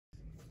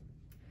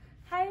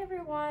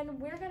everyone,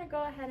 we're going to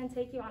go ahead and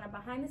take you on a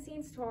behind the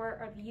scenes tour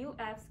of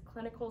UF's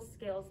Clinical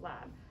Skills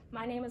Lab.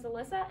 My name is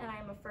Alyssa and I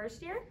am a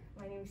first year.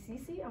 My name is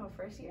Cece, I'm a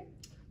first year.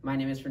 My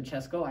name is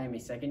Francesco, I am a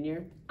second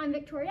year. I'm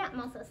Victoria, I'm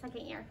also a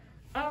second year.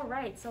 All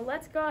right, so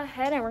let's go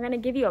ahead and we're going to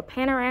give you a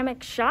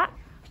panoramic shot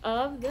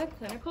of the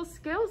Clinical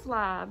Skills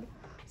Lab.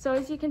 So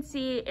as you can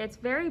see, it's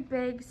very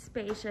big,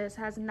 spacious,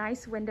 has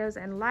nice windows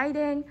and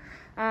lighting,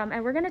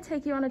 and we're going to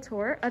take you on a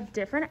tour of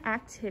different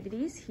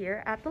activities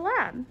here at the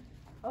lab.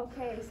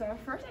 Okay, so our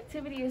first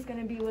activity is going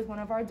to be with one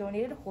of our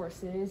donated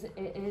horses.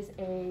 It is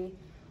a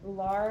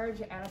large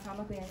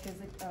anatomically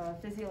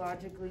and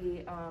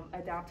physiologically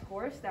adapt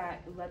horse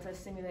that lets us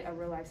simulate a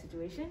real life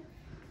situation.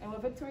 And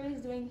what Victoria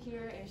is doing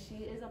here is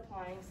she is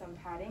applying some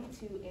padding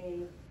to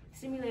a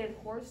simulated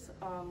horse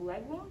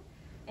leg wound.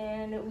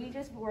 And we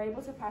just were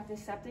able to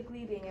practice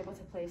septically, being able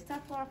to place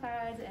Teflon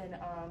pads and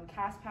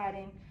cast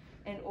padding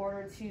in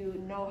order to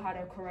know how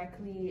to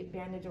correctly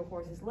bandage a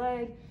horse's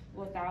leg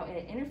without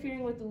it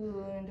interfering with the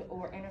wound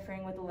or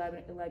interfering with the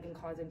leg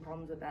and causing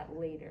problems with that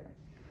later.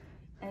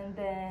 And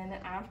then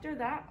after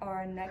that,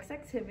 our next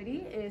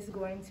activity is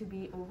going to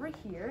be over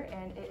here,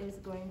 and it is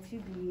going to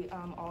be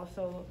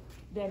also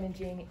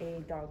bandaging a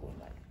dog wound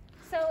leg.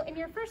 So in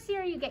your first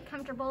year, you get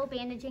comfortable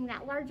bandaging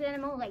that large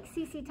animal like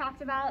Cece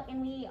talked about,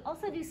 and we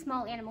also do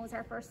small animals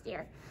our first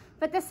year.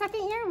 But the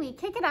second year, we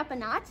kick it up a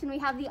notch and we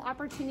have the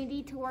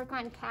opportunity to work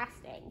on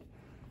casting.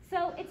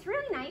 So it's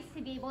really nice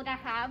to be able to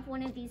have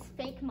one of these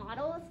fake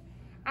models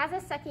as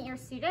a second year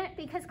student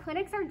because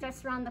clinics are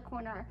just around the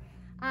corner.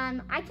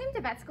 I came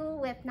to vet school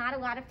with not a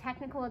lot of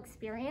technical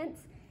experience,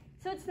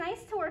 so it's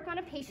nice to work on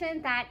a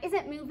patient that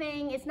isn't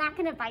moving, is not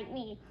gonna bite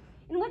me.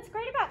 And what's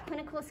great about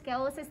clinical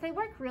skills is they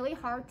work really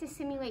hard to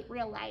simulate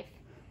real life.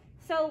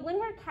 So when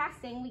we're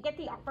casting, we get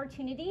the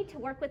opportunity to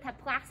work with a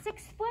plastic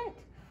splint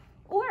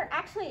or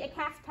actually a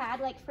cast pad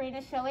like Fran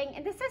is showing.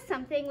 And this is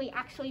something we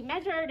actually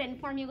measured and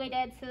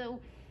formulated. So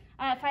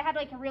if I had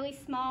like a really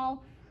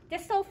small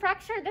distal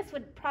fracture, this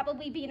would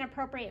probably be an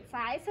appropriate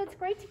size. So it's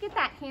great to get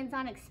that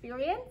hands-on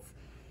experience.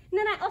 And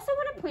then I also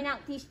want to point out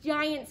these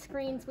giant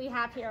screens we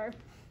have here.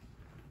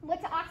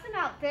 What's awesome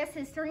about this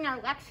is during our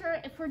lecture,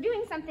 if we're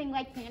doing something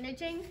like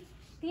bandaging,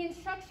 the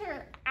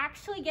instructor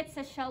actually gets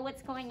to show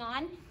what's going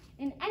on.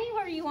 And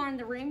anywhere you are in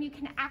the room, you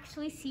can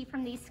actually see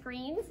from these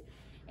screens.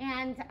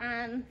 And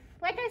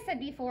like I said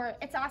before,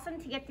 it's awesome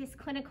to get this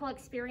clinical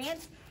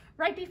experience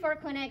right before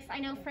clinics. I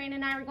know Fran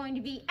and I are going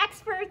to be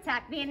experts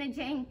at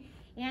bandaging,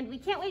 and we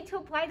can't wait to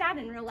apply that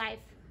in real life.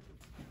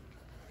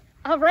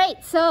 All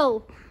right,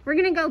 so we're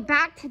gonna go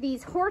back to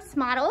these horse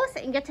models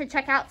and get to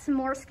check out some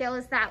more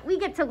skills that we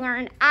get to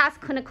learn as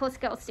clinical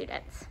skill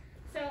students.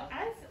 So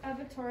as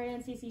Victoria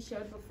and Cece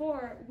showed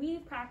before, we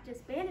practice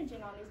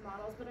bandaging on these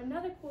models, but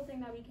another cool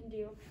thing that we can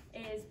do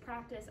is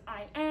practice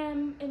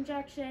IM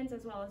injections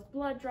as well as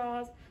blood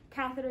draws,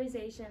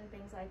 catheterization,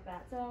 things like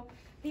that. So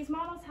these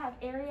models have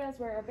areas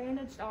where are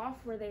bandaged off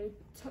where they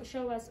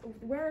show us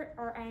where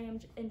our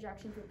IM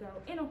injections would go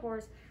in a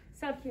horse,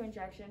 sub-Q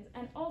injections,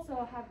 and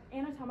also have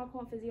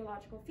anatomical and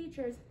physiological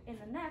features in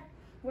the neck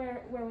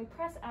where we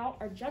press out,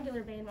 our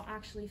jugular vein will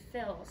actually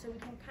fill. So we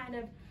can kind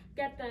of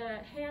get the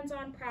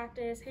hands-on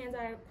practice,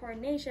 hands-eye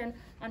coordination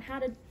on how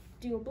to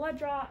do a blood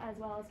draw as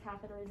well as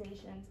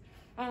catheterizations.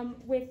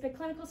 With the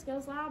Clinical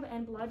Skills Lab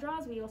and blood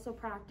draws, we also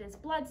practice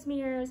blood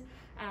smears,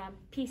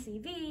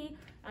 PCV,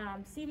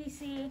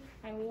 CBC,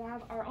 and we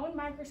have our own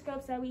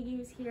microscopes that we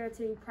use here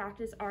to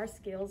practice our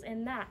skills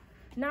in that.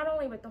 Not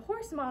only with the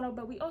horse model,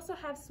 but we also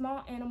have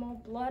small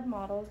animal blood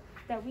models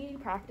that we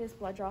practice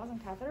blood draws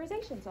and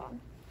catheterizations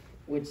on.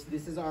 Which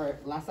this is our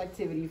last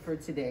activity for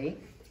today.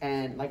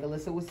 And like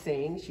Alyssa was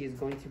saying, she is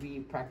going to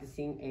be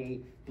practicing a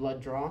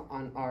blood draw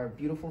on our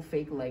beautiful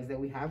fake legs that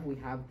we have. We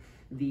have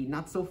the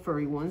not so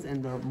furry ones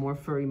and the more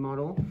furry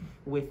model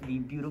with the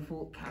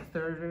beautiful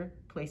catheter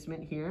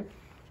placement here.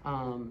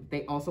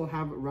 They also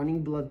have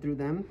running blood through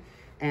them.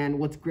 And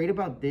what's great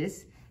about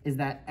this is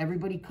that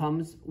everybody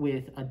comes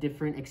with a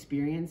different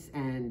experience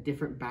and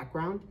different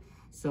background.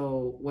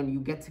 So when you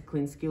get to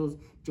Clin Skills,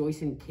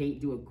 Joyce and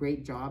Kate do a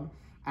great job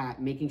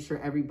at making sure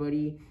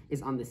everybody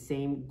is on the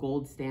same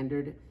gold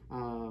standard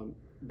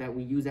that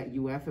we use at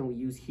UF and we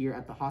use here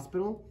at the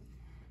hospital.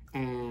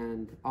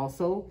 And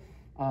also,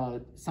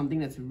 something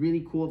that's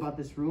really cool about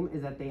this room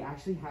is that they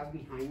actually have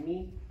behind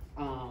me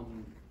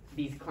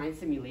these client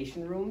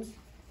simulation rooms,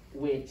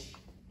 which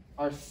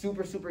are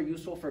super, super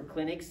useful for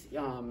clinics.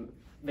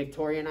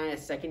 Victoria and I,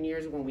 as second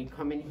years, when we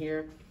come in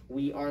here,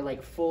 we are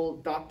like full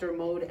doctor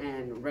mode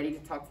and ready to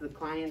talk to the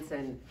clients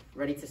and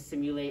ready to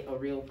simulate a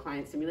real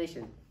client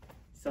simulation.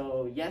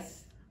 So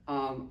yes,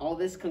 all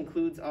this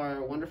concludes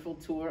our wonderful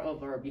tour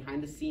of our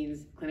behind the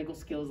scenes Clinical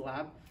Skills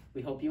Lab.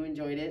 We hope you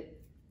enjoyed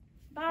it.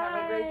 Bye.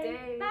 Have a great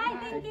day. Bye,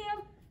 thank you.